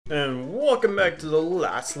And welcome back to the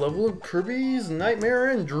last level of Kirby's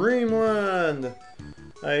Nightmare in Dreamland!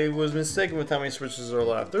 I was mistaken with how many switches are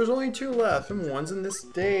left. There's only 2 left, and one's in this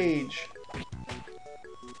stage.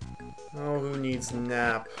 Oh, who needs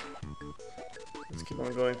nap? Let's keep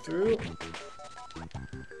on going through.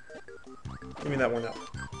 Give me that 1 up.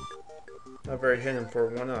 Not very hidden for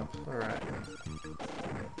 1 up. Alright.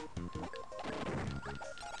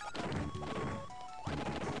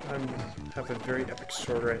 I have a very epic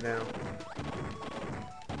sword right now.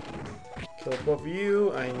 Kill both of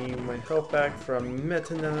you. I need my health back from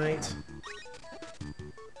Meta Knight.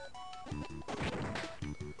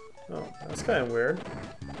 Oh, that's kind of weird.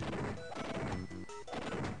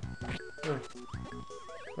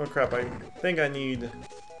 Oh crap, I think I need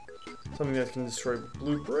something that can destroy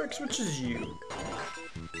blue bricks, which is you.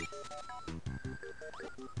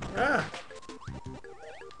 Ah!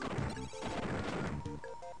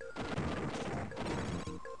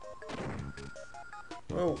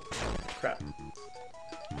 Oh, crap.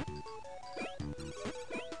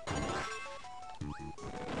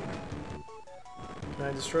 Can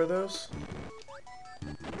I destroy those?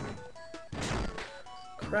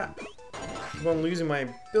 Crap. I'm losing my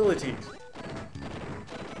abilities.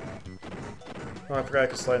 Oh, I forgot I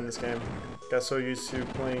could slide in this game. Got so used to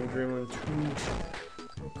playing Dreamland 2.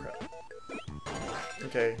 Oh, crap.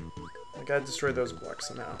 Okay. I gotta destroy those blocks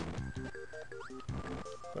somehow.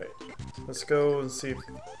 Wait. Let's go and see if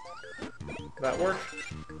that worked.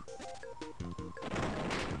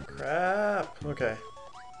 Crap. Okay.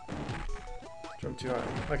 Jump too high.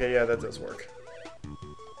 Okay, yeah, that does work.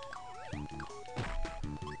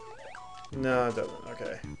 No, it doesn't.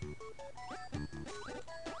 Okay.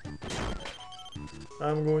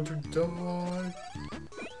 I'm going to die.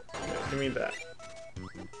 Okay, give me that.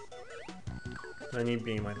 I need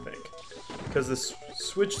beam, I think. Because this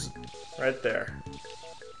switch is right there.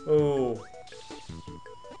 Oh.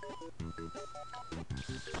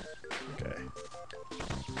 Okay.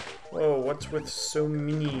 Whoa, what's with so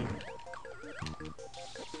many?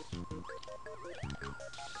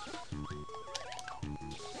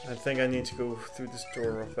 I think I need to go through this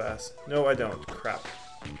door real fast. No, I don't. Crap.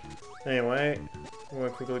 Anyway, I'm going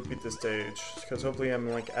to quickly beat this stage, because hopefully I'm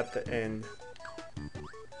like at the end.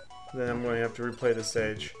 Then I'm going to have to replay the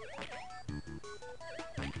stage.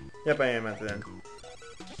 Yep, I am at the end.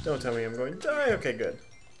 Don't tell me I'm going to die. Okay, good.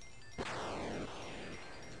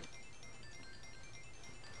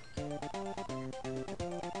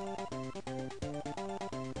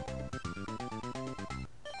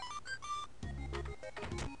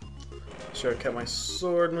 Should have kept my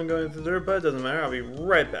sword when going through the dirt, but it doesn't matter. I'll be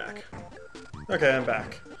right back. Okay, I'm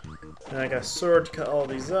back. And I got a sword to cut all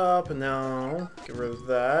these up, and now get rid of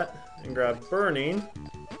that and grab burning.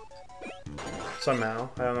 Somehow.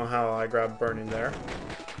 I don't know how I grabbed burning there.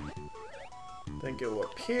 Then go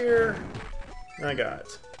up here. And I got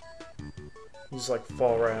it. Just like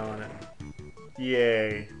fall right on it.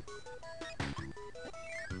 Yay.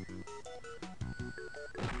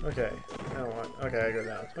 Okay. I don't want. Okay, I go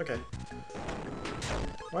down. Okay.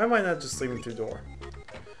 Why am I not just leaving through the door?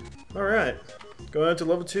 Alright. Going on to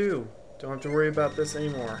level 2. Don't have to worry about this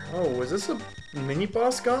anymore. Oh, was this a mini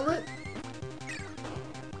boss gauntlet?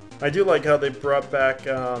 I do like how they brought back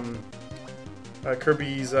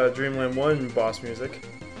Kirby's Dreamland 1 boss music.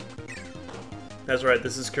 That's right,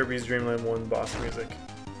 this is Kirby's Dreamland 1 boss music.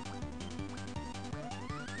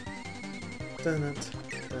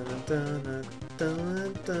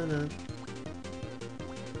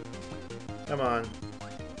 Come on.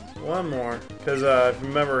 One more. Because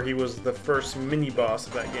remember, he was the first mini boss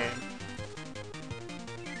of that game.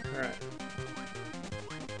 Alright.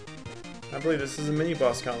 I believe this is a mini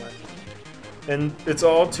boss gauntlet. And it's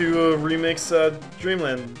all to remix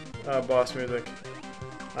Dreamland boss music.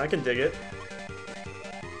 I can dig it.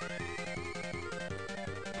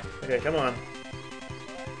 Okay, come on.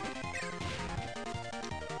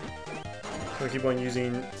 I'll keep on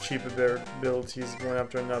using cheap abilities one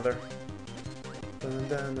after another.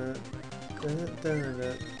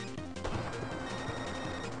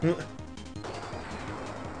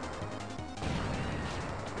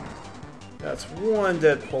 That's one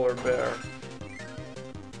dead polar bear.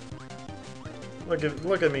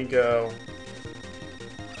 Look at me go.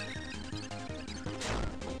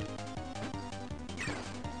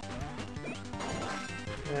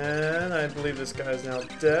 And I believe this guy is now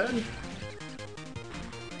dead.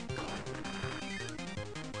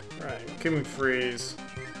 Right, give me freeze.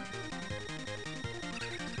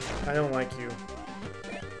 I don't like you.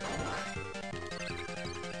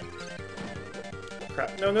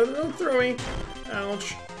 Crap. No, no, don't throw me.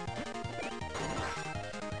 Ouch.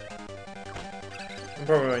 I'm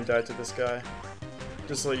probably going to die to this guy.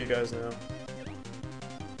 Just to let you guys know.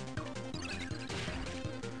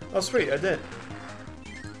 Oh sweet, I did.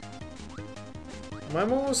 Am I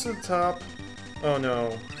almost to the top? Oh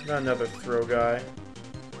no, not another throw guy.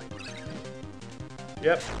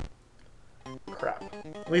 Yep. Crap.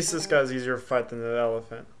 At least this guy's easier to fight than the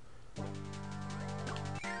elephant.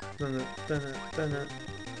 Okay,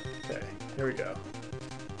 here we go.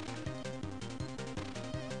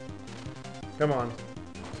 Come on.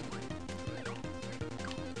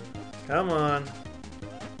 Come on.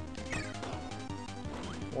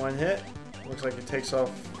 One hit. Looks like it takes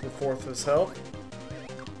off the fourth of his health.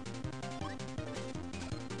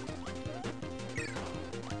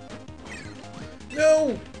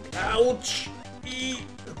 No! Ouch! Eat!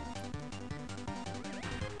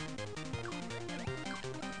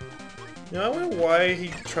 You know, I wonder why he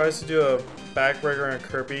tries to do a backbreaker on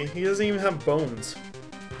Kirby. He doesn't even have bones.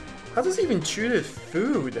 How does he even chew his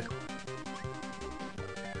food?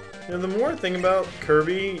 You know, the more I think about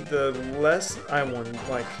Kirby, the less I want,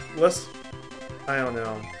 like, less... I don't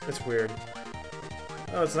know. It's weird.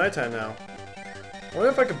 Oh, it's nighttime now. I wonder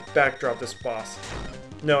if I could backdrop this boss.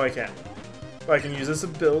 No, I can't. But I can use this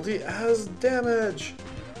ability as damage.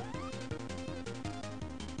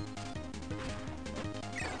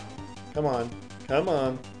 Come on. Come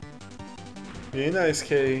on. Be nice,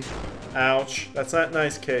 K. Ouch. That's not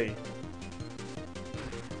nice, K.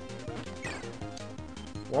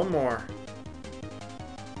 One more.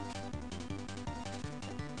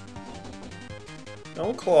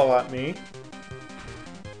 Don't claw at me.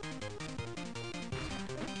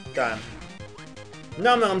 Got him.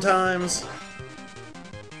 Nom nom times!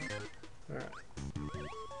 Alright.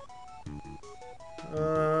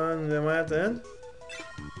 And am I at the end?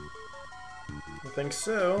 I think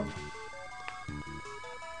so.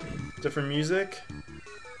 Different music.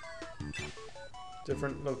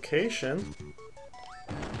 Different location.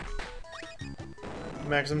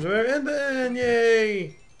 Maximum square, and then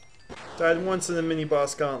yay! Died once in the mini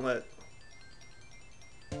boss gauntlet.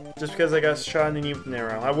 Just because I got shot in the knee with an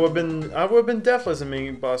arrow. I would have been deathless in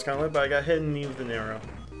mini boss gauntlet, but I got hit in the knee with an arrow.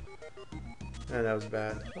 And that was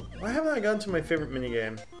bad. Why haven't I gotten to my favorite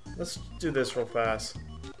minigame? Let's do this real fast.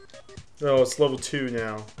 Oh, it's level 2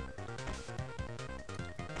 now.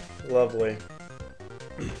 Lovely.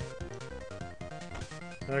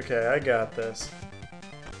 Okay, I got this.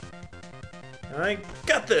 I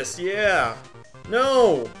got this, yeah!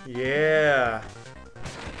 No! Yeah!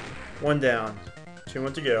 One down. 2 more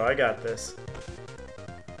to go, I got this.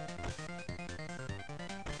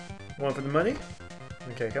 One for the money?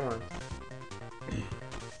 Okay, come on.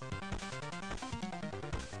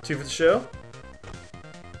 2 for the show?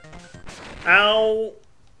 Ow!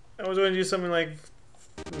 I was going to do something like...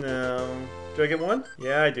 No. Do I get 1?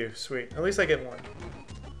 Yeah, I do. Sweet. At least I get 1.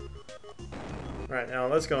 Alright, now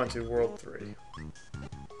let's go into World 3.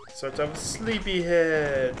 Starts off with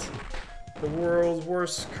Sleepyhead. The world's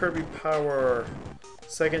worst Kirby power.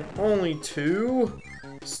 Second only to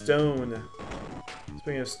Stone.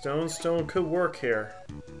 Speaking of Stone, Stone could work here.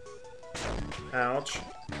 Ouch.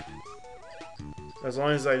 As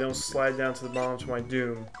long as I don't slide down to the bottom to my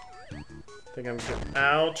doom. I think I'm good.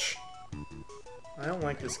 Ouch. I don't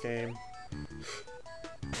like this game.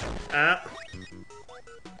 Ah.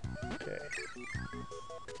 Okay.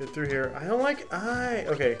 Get through here. I don't like...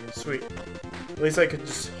 Okay, sweet. At least I could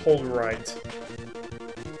just hold right.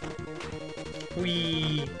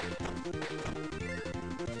 Whee!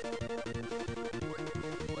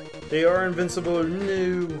 They are invincible or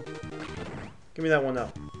no! Give me that one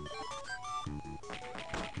up.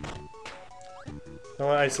 Oh,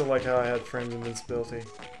 I still like how I had friends invincibility.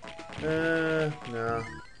 Nah.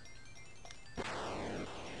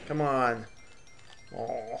 Come on.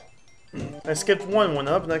 Aww. I skipped one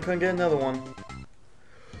up and I couldn't get another one.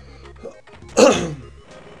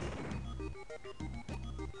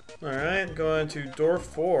 Alright, going to door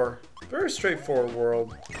 4. Very straightforward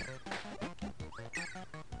world.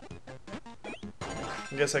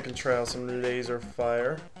 I guess I can try out some laser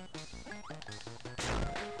fire.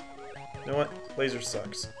 You know what? Laser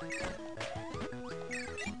sucks.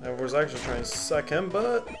 I was actually trying to suck him,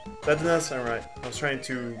 but that did not sound right. I was trying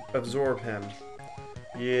to absorb him.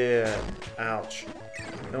 Yeah. Ouch.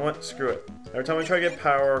 You know what? Screw it. Every time I try to get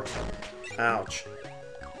power, ouch.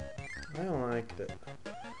 I don't like that.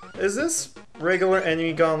 Is this regular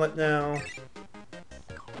enemy gauntlet now?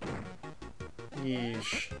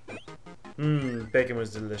 Yeesh. Mmm, bacon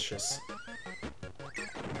was delicious.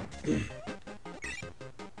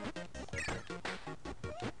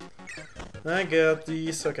 I got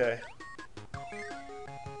these, okay.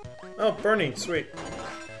 Oh, burning, sweet.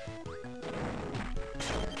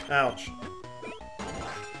 Ouch.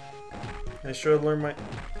 I should have learned my...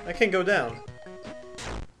 I can't go down.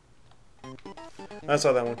 I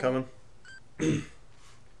saw that one coming.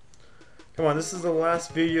 Come on, this is the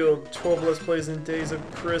last video of 12 Let's Plays in Days of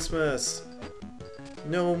Christmas.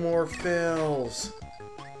 No more fails.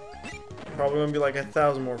 Probably gonna be like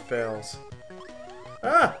 1,000 more fails.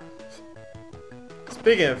 Ah!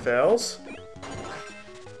 Speaking of fails,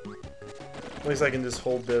 at least I can just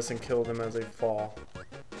hold this and kill them as they fall.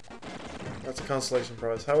 That's a consolation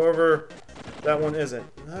prize. However, that one isn't.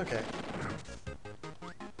 Okay.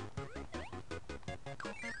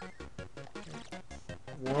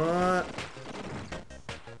 What?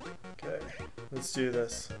 Okay, let's do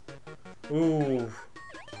this. Ooh.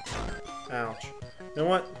 Ouch. You know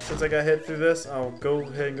what? Since I got hit through this, I'll go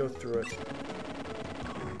ahead and go through it.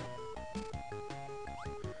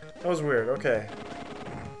 That was weird. Okay.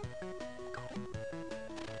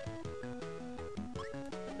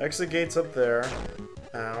 Exit gate's up there.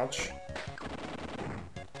 Ouch.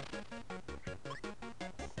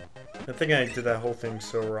 I think I did that whole thing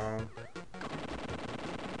so wrong.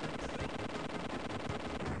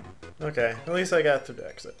 Okay, at least I got through the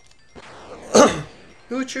exit.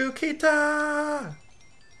 Uchu Kita!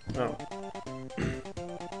 Oh.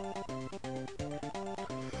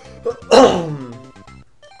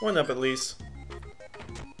 One up at least.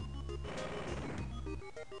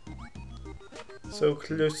 So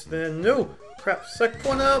close then. No! Crap, second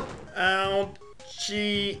one up!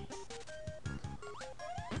 Ouchie!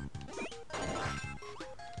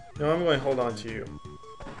 No, I'm going to hold on to you.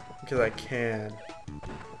 Because I can.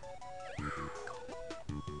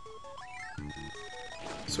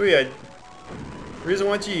 Sweet, reason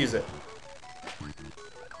why to use it.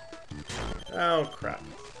 Oh crap.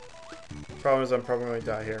 Problem is I'm probably going to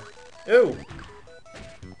die here. Ew!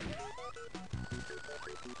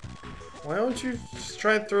 Why don't you just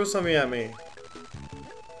try and throw something at me?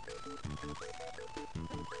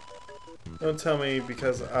 Don't tell me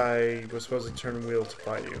because I was supposed to turn wheel to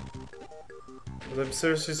fight you. Was I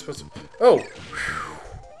seriously supposed to... Oh!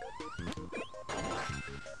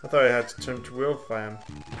 I thought I had to turn to wheel to fight him.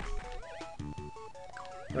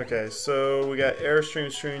 Okay, so we got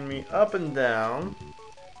Airstream streaming me up and down.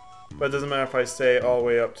 But it doesn't matter if I stay all the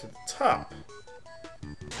way up to the top.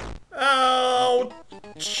 Ouchie!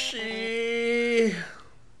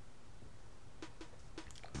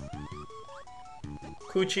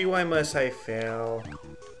 Coochie, why must I fail?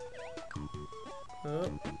 Oh.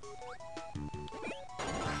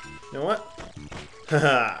 You know what?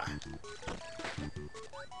 Haha!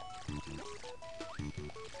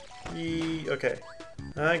 Okay.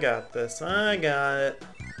 I got this. I got it.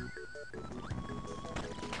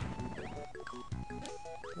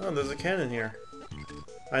 Oh, there's a cannon here.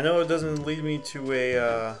 I know it doesn't lead me to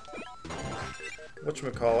a,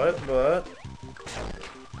 whatchamacallit, but...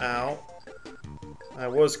 Ow. I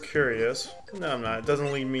was curious. No, I'm not. It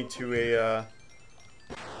doesn't lead me to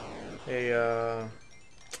a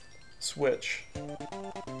switch.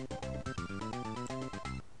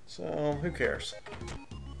 So, who cares?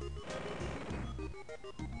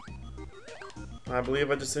 I believe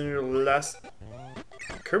I just entered the last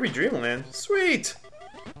Kirby Dreamland. Sweet!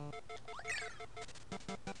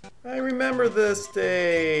 I remember this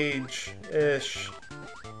stage-ish.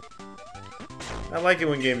 I like it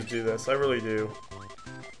when games do this. I really do.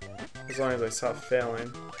 As long as I stop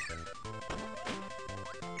failing.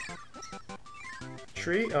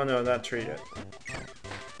 Tree? Oh no, not tree yet.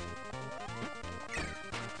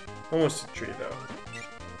 Almost a tree though.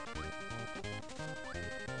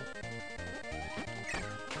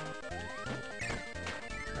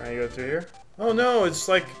 Alright, you go through here. Oh no, it's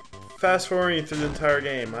like fast forwarding through the entire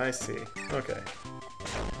game. I see. Okay.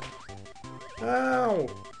 Ow!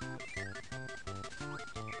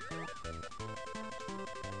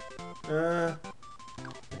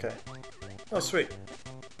 Okay. Oh, sweet.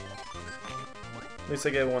 At least I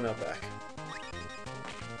get one up back.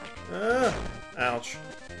 Ouch.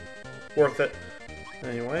 Worth it.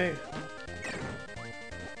 Anyway.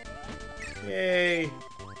 Yay!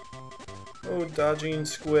 Oh, dodging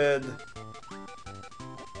squid.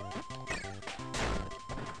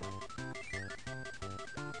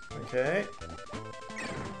 Okay.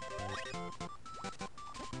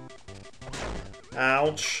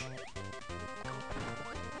 Ouch.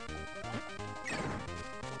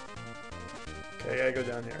 Okay, I gotta go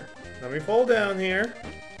down here. Let me fall down here.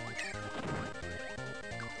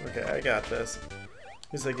 Okay, I got this.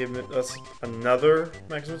 At least they give us another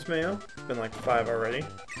maximum tomato. It's been like 5 already.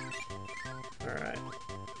 Alright.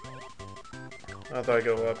 I thought I'd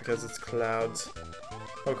go up because it's clouds.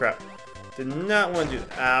 Oh crap. Did not want to do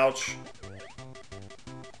that. Ouch.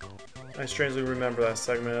 I strangely remember that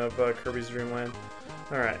segment of Kirby's Dreamland.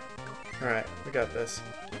 Alright. Alright, we got this.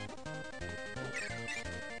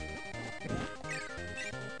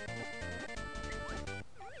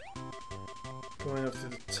 Going up to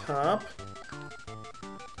the top.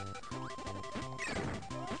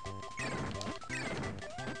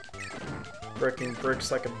 Breaking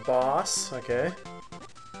bricks like a boss. Okay.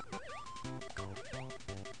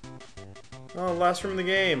 Oh, last room of the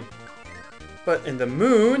game. But in the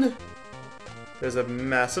moon, there's a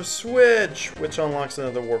massive switch, which unlocks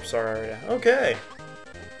another warp star area. Okay.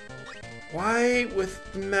 Why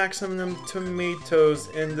with maximum tomatoes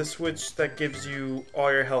and the switch that gives you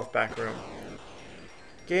all your health back room?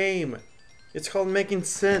 Game. It's called making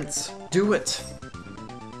sense. Do it.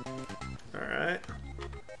 Alright.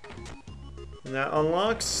 And that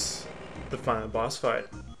unlocks the final boss fight.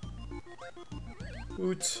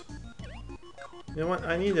 Oot. You know what?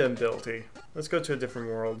 I need an ability. Let's go to a different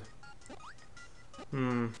world.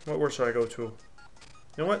 What world should I go to? You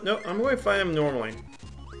know what? No, I'm going to fight him normally.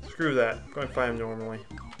 Screw that. I'm going to fight him normally.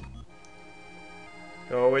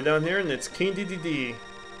 Go all the way down here, and it's King DDD.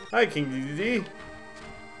 Hi, King DDD.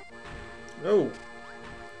 Oh.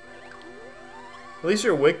 At least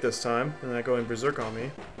you're awake this time, and not going berserk on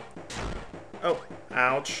me. Oh,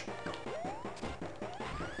 ouch.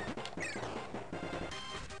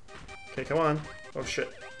 Okay, come on. Oh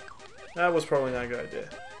shit. That was probably not a good idea.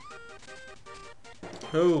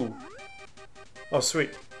 Oh. Oh,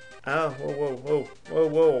 sweet. Ow, whoa, whoa, whoa, whoa,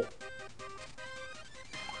 whoa.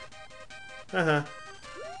 Haha.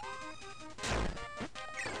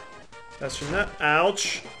 That's from that.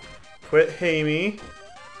 Ouch. Quit hitting me.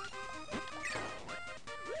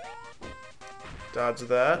 Dodge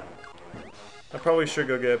that. I probably should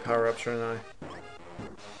go get a power up, shouldn't I?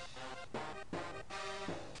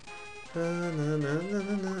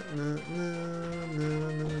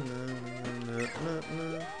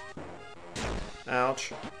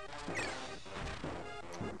 Ouch.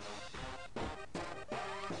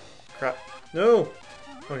 Crap. No!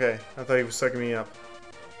 Okay, I thought he was sucking me up.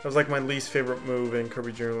 That was like my least favorite move in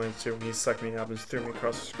Kirby Dreamland 2 when he sucked me up and threw me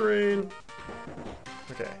across the screen.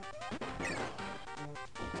 Okay.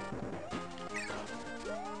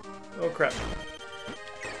 Oh crap.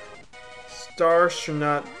 Stars should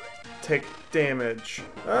not take damage.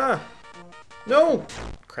 Ah! No!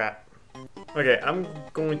 Crap. Okay, I'm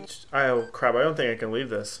going to... Oh crap, I don't think I can leave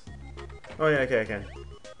this. Oh yeah, okay, I can.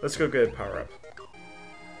 Let's go get a power up.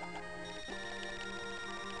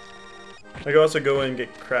 I can also go in and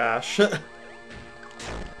get Crash.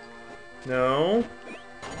 No.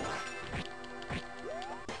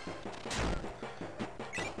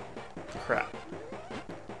 Crap.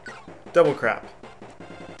 Double crap.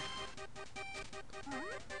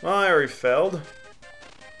 Well, I already failed.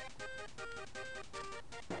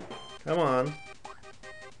 Come on.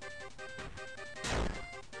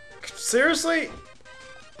 Seriously?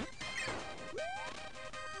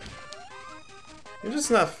 You're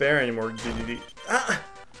just not fair anymore, DDD. Ah!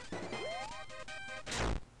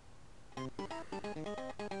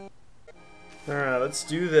 Alright, let's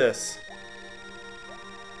do this.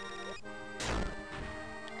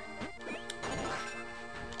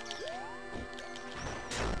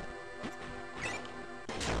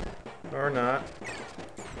 Or not.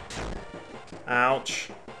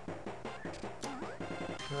 Ouch.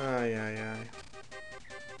 Ay, ay, ay.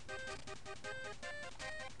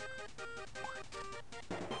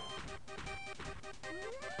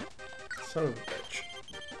 Son of a bitch.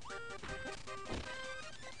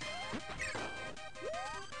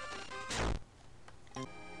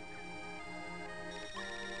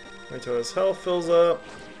 Wait till his health fills up.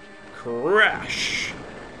 Crash!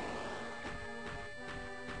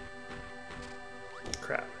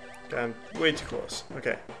 Crap. I'm way too close.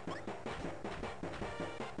 Okay.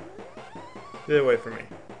 Get away from me.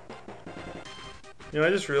 You know, I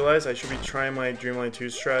just realized I should be trying my Dreamland 2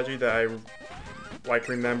 strategy that I like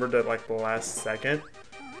remembered at like the last second.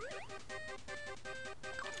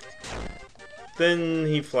 Then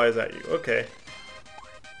he flies at you. Okay.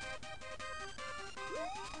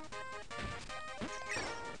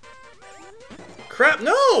 Crap,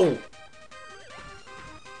 no!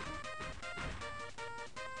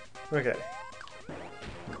 Okay.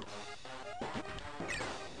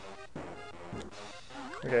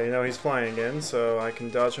 Okay, now he's flying again, so I can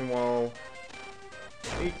dodge him while...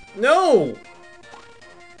 No!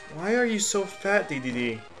 Why are you so fat,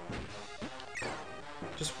 DDD?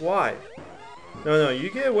 Just why? No,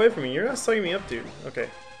 you get away from me. You're not sucking me up, dude. Okay.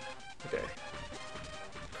 Okay.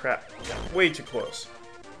 Crap. Got way too close.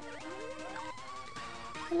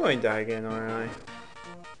 I'm going to die again, aren't I?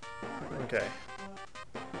 Okay.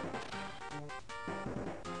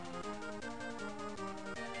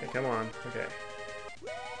 come on. Okay.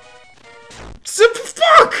 Zip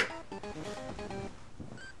fuck!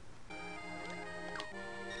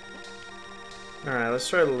 Alright, let's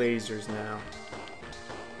try the lasers now.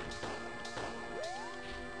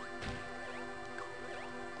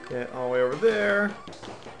 Get all the way over there.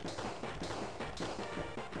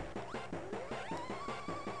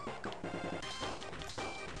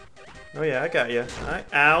 Oh yeah, I got you.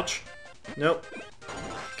 Ouch. Nope.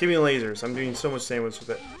 Give me lasers. I'm doing so much damage with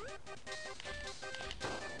it.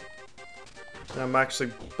 And I'm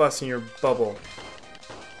actually busting your bubble.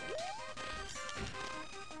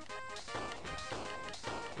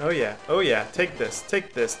 Oh yeah. Oh yeah. Take this.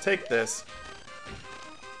 Take this. Take this.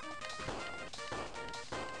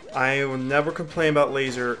 I will never complain about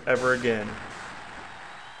laser ever again.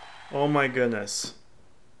 Oh my goodness.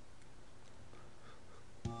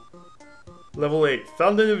 Level 8,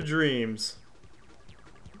 Fountain of Dreams.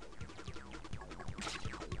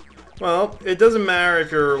 Well, it doesn't matter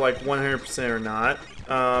if you're like 100% or not.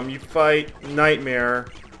 You fight Nightmare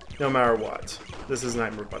no matter what. This is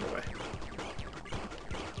Nightmare, by the way.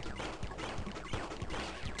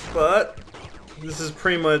 But this is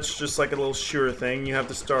pretty much just like a little shooter thing. You have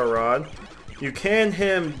the Star Rod. You can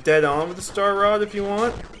hit him dead on with the Star Rod if you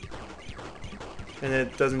want. And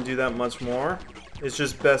it doesn't do that much more. It's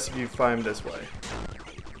just best if you fight him this way.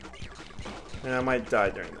 And I might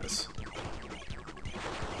die during this.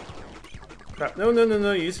 Crap. No, no, no,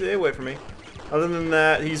 no. You stay away from me. Other than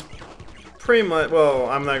that, he's pretty much... Well,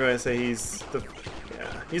 I'm not going to say he's the...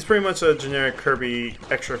 Yeah. He's pretty much a generic Kirby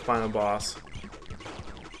extra final boss.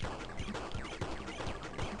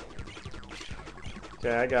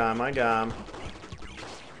 Okay, I got him. I got him.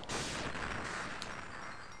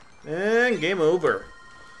 And game over.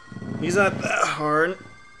 He's not that hard.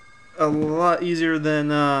 A lot easier than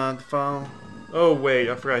the final. Oh wait,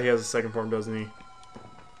 I forgot he has a second form, doesn't he?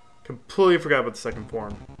 Completely forgot about the second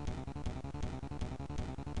form.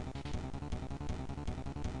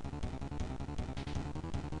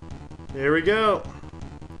 Here we go.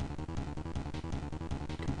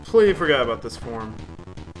 Completely forgot about this form.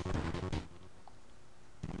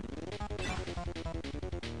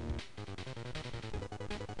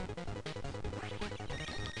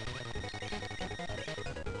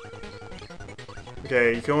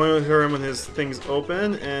 Okay, you can only hurt him when his thing's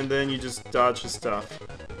open, and then you just dodge his stuff.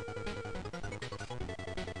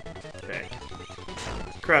 Okay.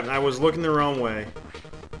 Crap, I was looking the wrong way.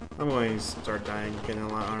 I'm going to start dying again a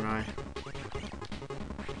lot, aren't I?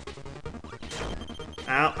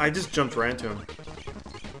 Ow, I just jumped right into him.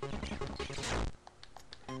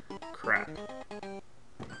 Crap.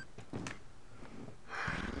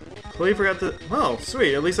 Completely forgot to... Oh,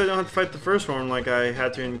 sweet. At least I don't have to fight the first form like I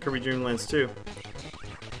had to in Kirby Dreamlands 2.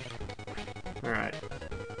 Alright.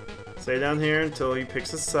 Stay down here until he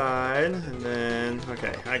picks a side, and then...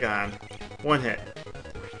 Okay, I got him. One hit.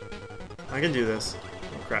 I can do this.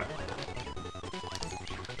 Oh, crap.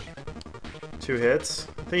 2 hits.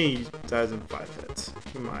 I think he dies in 5 hits.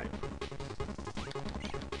 He might.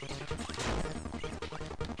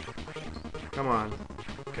 Come on.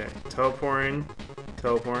 Okay, teleporting.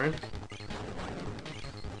 Teleporting.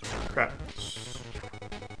 Crap.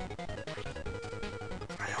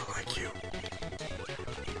 I don't like you.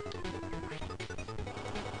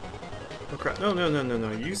 Oh crap. No, no, no, no,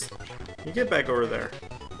 no. You get back over there.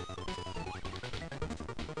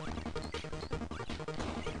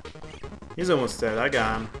 He's almost dead. I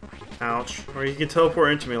got him. Ouch. Or he can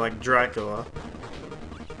teleport into me like Dracula.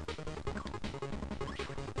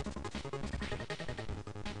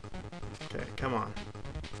 Okay, come on.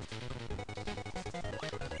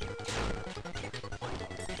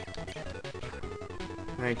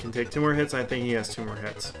 I can take 2 more hits. I think he has 2 more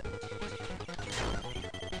hits.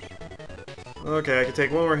 Okay, I can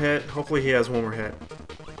take 1 more hit. Hopefully he has 1 more hit.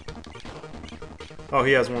 Oh,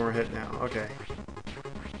 he has 1 more hit now. Okay.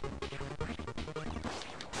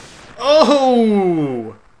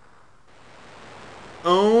 Oh!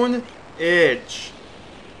 Own itch.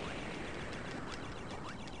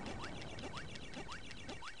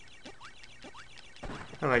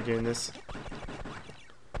 I like doing this.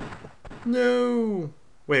 No!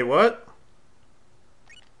 Wait, what?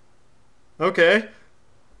 Okay.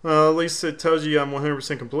 Well, at least it tells you I'm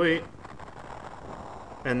 100% complete.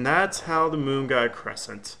 And that's how the moon got a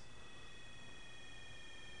crescent.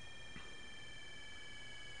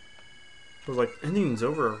 I was like, ending's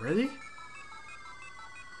over already?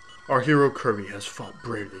 Our hero Kirby has fought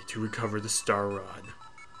bravely to recover the Star Rod.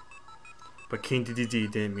 But King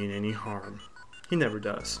DDD didn't mean any harm. He never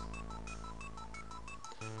does.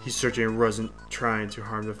 He certainly wasn't trying to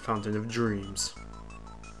harm the Fountain of Dreams.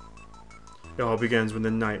 It all begins when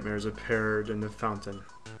the nightmares appeared in the fountain.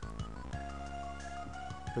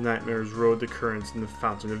 The nightmares rode the currents in the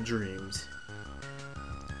fountain of dreams.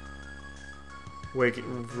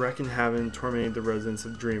 Wrecking havoc tormented the residents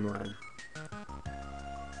of Dreamland.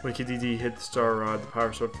 When KDD hit the Star Rod, the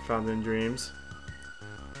power source of the fountain of dreams,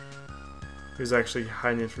 he was actually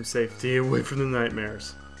hiding it from safety, away from the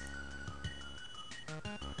nightmares.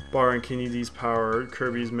 Borrowing KDD's power,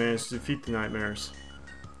 Kirby's managed to defeat the nightmares.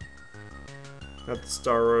 Now that the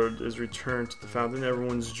Star Road is returned to the fountain,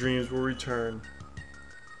 everyone's dreams will return.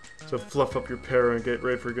 So fluff up your pillow and get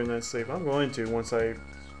ready for a good night's sleep. I'm going to once I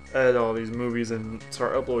edit all these movies and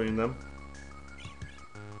start uploading them.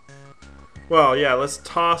 Well, yeah, let's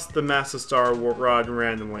toss the Master Star Rod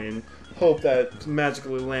randomly and hope that it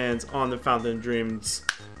magically lands on the Fountain of Dreams.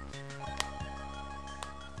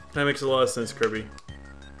 That makes a lot of sense, Kirby.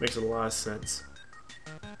 Makes a lot of sense.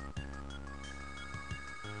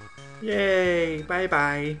 Yay!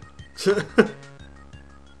 Bye-bye!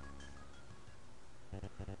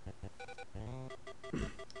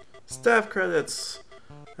 Staff credits,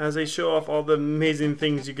 as they show off all the amazing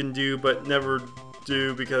things you can do but never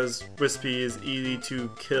do because Wispy is easy to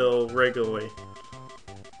kill regularly.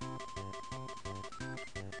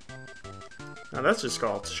 Now that's just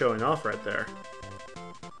called showing off right there.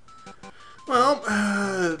 Well,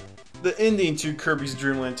 the ending to Kirby's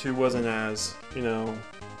Dreamland 2 wasn't as, you know,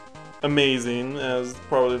 amazing as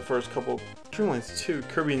probably the first couple. Dreamland 2,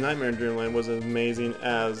 Kirby Nightmare Dreamland was as amazing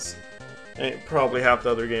as probably half the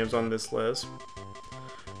other games on this list.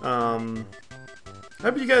 I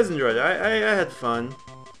hope you guys enjoyed it. I had fun.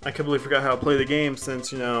 I completely forgot how to play the game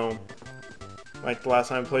since, you know, like the last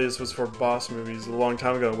time I played this was for boss movies a long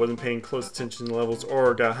time ago. I wasn't paying close attention to levels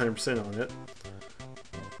or got 100% on it.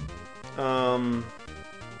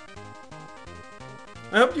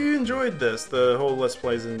 I hope you enjoyed this, the whole Let's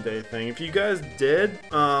Plays in a Day thing. If you guys did,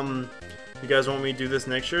 you guys want me to do this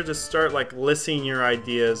next year, just start like listing your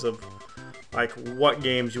ideas of like what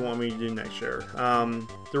games you want me to do next year.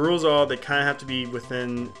 The rules are they kind of have to be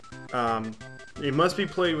within, it must be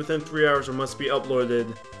played within 3 hours or must be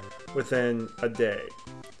uploaded within a day.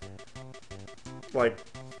 Like,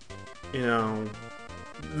 you know,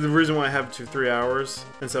 the reason why I have 3 hours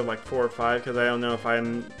instead of like 4 or 5, because I don't know if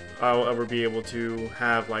I'll ever be able to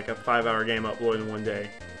have like a 5-hour game uploaded in one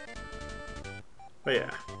day. But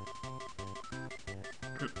yeah.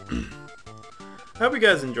 I hope you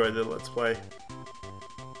guys enjoyed the Let's Play.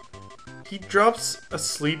 He drops a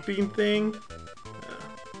sleeping thing.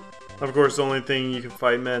 Of course, the only thing you can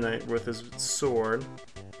fight Meta Knight with is sword.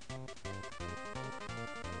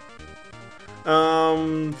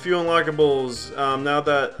 Few unlockables. Now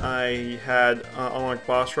that I had unlocked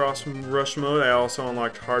boss rush mode, I also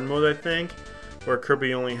unlocked hard mode, I think, where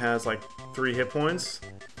Kirby only has like 3 hit points.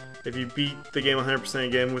 If you beat the game 100%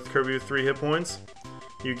 again with Kirby with 3 hit points,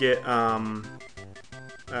 you get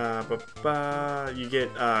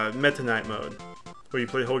Meta Knight mode, where you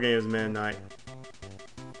play the whole game as Meta Knight.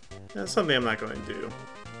 That's something I'm not going to do,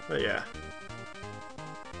 but yeah.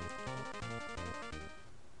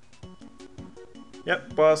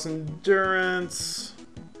 Yep, boss endurance.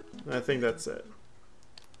 I think that's it.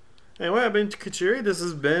 Anyway, I've been Kachiri. This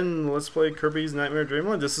has been Let's Play Kirby's Nightmare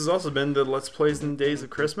Dreamland. This has also been the Let's Plays in Days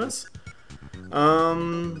of Christmas.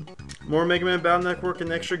 More Mega Man Battle Network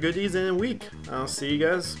and extra goodies in a week. I'll see you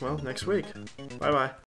guys, well, next week. Bye-bye.